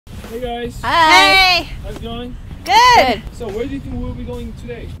Hey guys. Hi. How's it going? Good. So where do you think we'll be going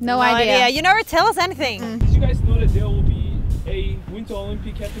today? No idea. You never tell us anything. Did you guys know that there will be a Winter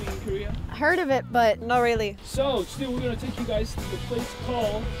Olympic happening in Korea? Heard of it, but not really. So today we're gonna take you guys to the place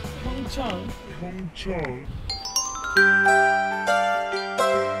called Pyeongchang.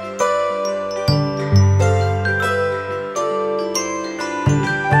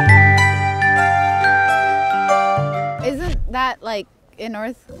 Isn't that like in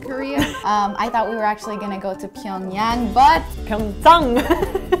North Korea? I thought we were actually gonna go to Pyongyang, but 평창.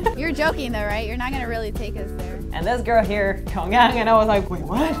 you're joking though, right? You're not gonna really take us there. And this girl here, 평양, and I was like, wait,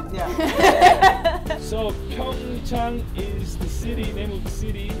 what? Yeah. So Pyeongchang is the city, name of the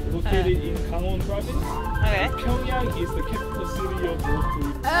city located in Gangwon province. Okay. Pyongyang is the capital city of North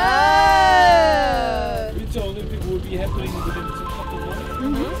Korea. Oh! Winter Olympic will be happening within a couple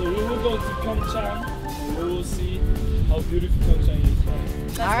months. So we will go to Pyeongchang. We will see how beautiful Pyeongchang is.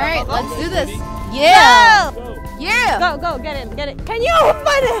 All right, let's do this. Yeah. Go. Yeah. Go, get it. Can you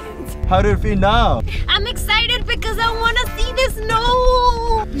open it? How do you feel now? I'm excited because I want to see the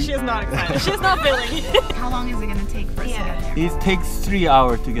snow. She's not excited. She's not feeling it. How long is it gonna take for us to get there? It takes 3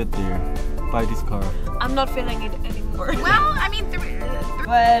 hours to get there by this car. I'm not feeling it anymore. Well, I mean,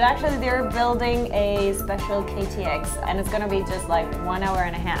 But actually they're building a special KTX and it's gonna be just like 1 hour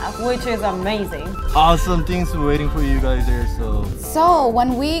and a half, which is amazing. Awesome things waiting for you guys there, so. So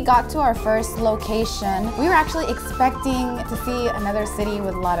when we got to our first location, we were actually expecting to see another city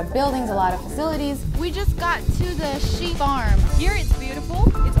with a lot of buildings, a lot of facilities. We just got to the sheep farm. Here it's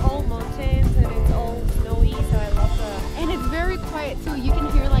beautiful. It's all mountains and it's all snowy, so I love the... And it's very quiet too. You can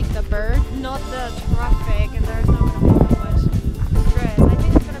hear like the birds. Not the traffic, and there's not gonna be so much stress. I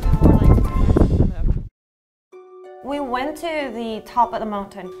think it's gonna be more like... We went to the top of the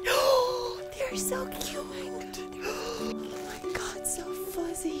mountain. They're so cute. Oh my god, so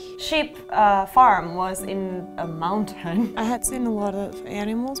fuzzy. Sheep farm was in a mountain. I had seen a lot of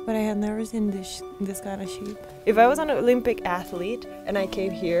animals, but I had never seen this kind of sheep. If I was an Olympic athlete and I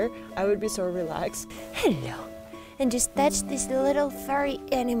came here, I would be so relaxed. Hello. And just touch these little furry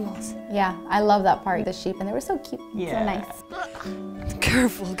animals. Yeah, I love that part. The sheep, and they were so cute. Yeah. So nice.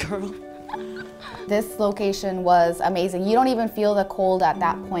 Careful, girl. This location was amazing. You don't even feel the cold at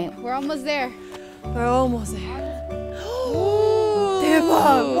that point. We're almost there. We're almost there.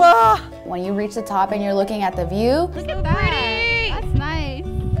 대박! Wow. When you reach the top and you're looking at the view, look at that. That's nice.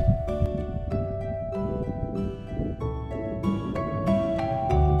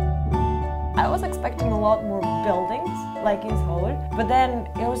 I was expecting a lot more buildings, like in Seoul, but then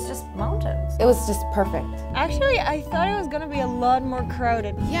it was just mountains. It was just perfect. Actually, I thought it was gonna be a lot more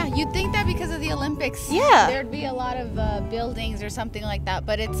crowded. Yeah, you'd think that because of the Olympics, Yeah. there'd be a lot of buildings or something like that,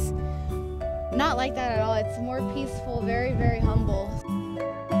 but it's not like that at all. It's more peaceful, very, very humble.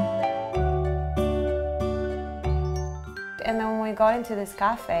 And then when we got into this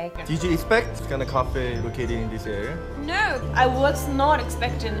cafe, Did you expect this kind of cafe located in this area? no, I was not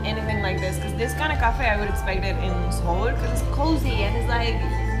expecting anything like this, because this kind of cafe I would expect it in Seoul, because it's cozy and it's like,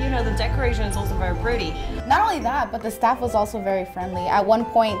 you know, the decoration is also very pretty. Not only that, but the staff was also very friendly. At one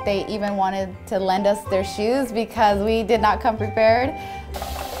point, they even wanted to lend us their shoes because we did not come prepared.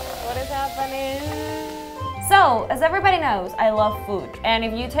 What is happening? So, as everybody knows, I love food. And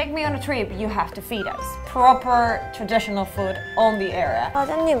if you take me on a trip, you have to feed us. Proper traditional food on the area.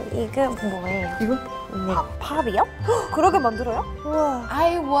 사장님, 이게 뭐예요? 이거? 팝이요? 그렇게 만들어요? 우와.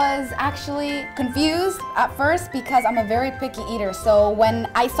 I was actually confused at first because I'm a very picky eater. So when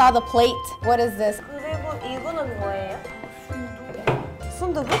I saw the plate, what is this? 그리고 이거는 뭐예요?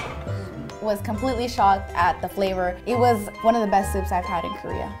 순두부? Was completely shocked at the flavor. It was one of the best soups I've had in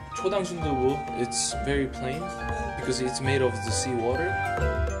Korea. 초당 순두부. It's very plain because it's made of the seawater.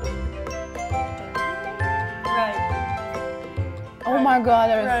 Right. Oh my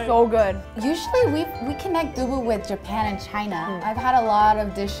god, that is so good. Usually we connect dubu with Japan and China. I've had a lot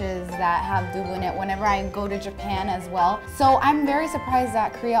of dishes that have dubu in it whenever I go to Japan as well. So I'm very surprised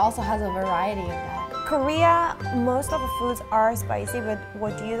that Korea also has a variety of that. Korea, most of the foods are spicy, but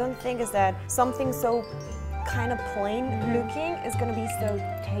what you don't think is that something so kind of plain looking is gonna be so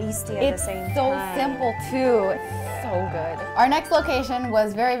tasty at It's the same so time. simple too. It's so good. Our next location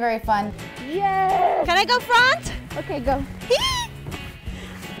was very, very fun. Yay! Can I go front? Okay, go.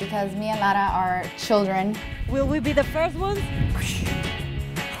 Because me and Lara are children. Will we be the first ones? I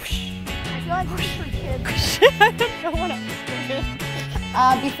feel like this is for kids. I don't wanna.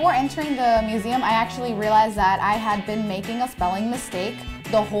 Before entering the museum, I actually realized that I had been making a spelling mistake.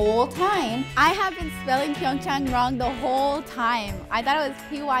 the whole time. I have been spelling Pyeongchang wrong the whole time. I thought it was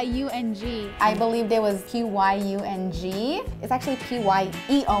P-Y-U-N-G. I believed it was P-Y-U-N-G. It's actually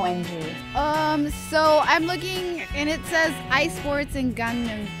P-Y-E-O-N-G. So I'm looking and it says ice sports in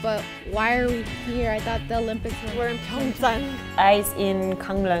Gangnam, but why are we here? I thought the Olympics were in Pyeongchang. Ice in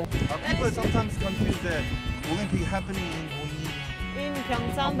Gangneung. People sometimes confuse that Olympic happening In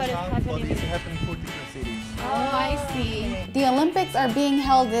Pyeongchang, but it's but happening. it's happening for different cities. Oh, I see. The Olympics are being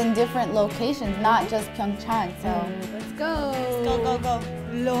held in different locations, not just Pyeongchang. So let's go. Go.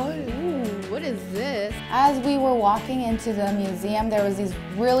 Lol. Ooh, what is this? As we were walking into the museum, there was these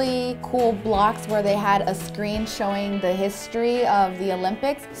really cool blocks where they had a screen showing the history of the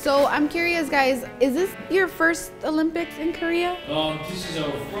Olympics. So I'm curious, guys, is this your first Olympics in Korea? This is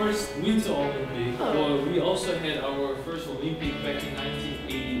our first Winter Olympic. Well, we also had our first Olympic back in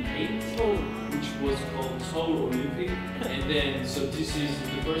 1988, which was called Seoul Olympic. And then, so this is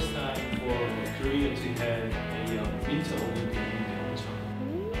the first time for Korea to have a Winter Olympic in Pyeongchang.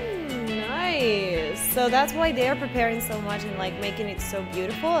 Nice. So that's why they are preparing so much and like making it so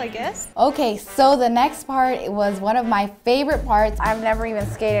beautiful, I guess. Okay, so the next part was one of my favorite parts. I've never even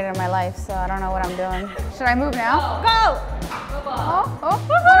skated in my life, so I don't know what I'm doing. Should I move now? Go! Oh,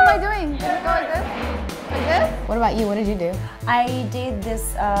 what am I doing? Can it go like this? Like this? What about you? What did you do? I did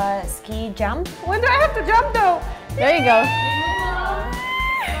this ski jump. When do I have to jump though? There you go.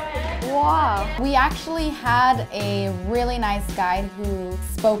 Wow. We actually had a really nice guide who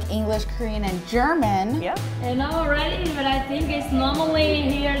spoke English, Korean, and German. Yep. And already, but I think it's normally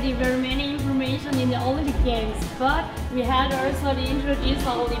here the very many information in the Olympic Games. But we had also to introduce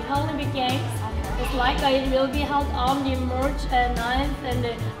all the Olympic Games. It's like it will be held on the March 9th and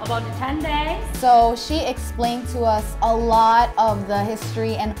about 10 days. So she explained to us a lot of the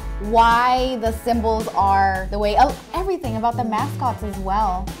history and why the symbols are the way, everything about the mascots as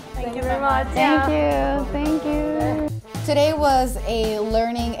well. Thank you very much. Thank you. Today was a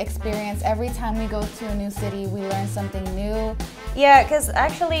learning experience. Every time we go to a new city, we learn something new. Yeah, because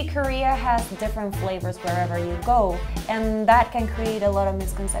actually Korea has different flavors wherever you go, and that can create a lot of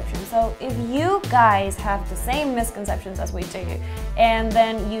misconceptions. So if you guys have the same misconceptions as we do, and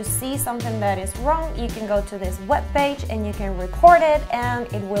then you see something that is wrong, you can go to this webpage and you can record it and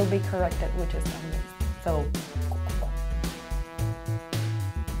it will be corrected, which is amazing. So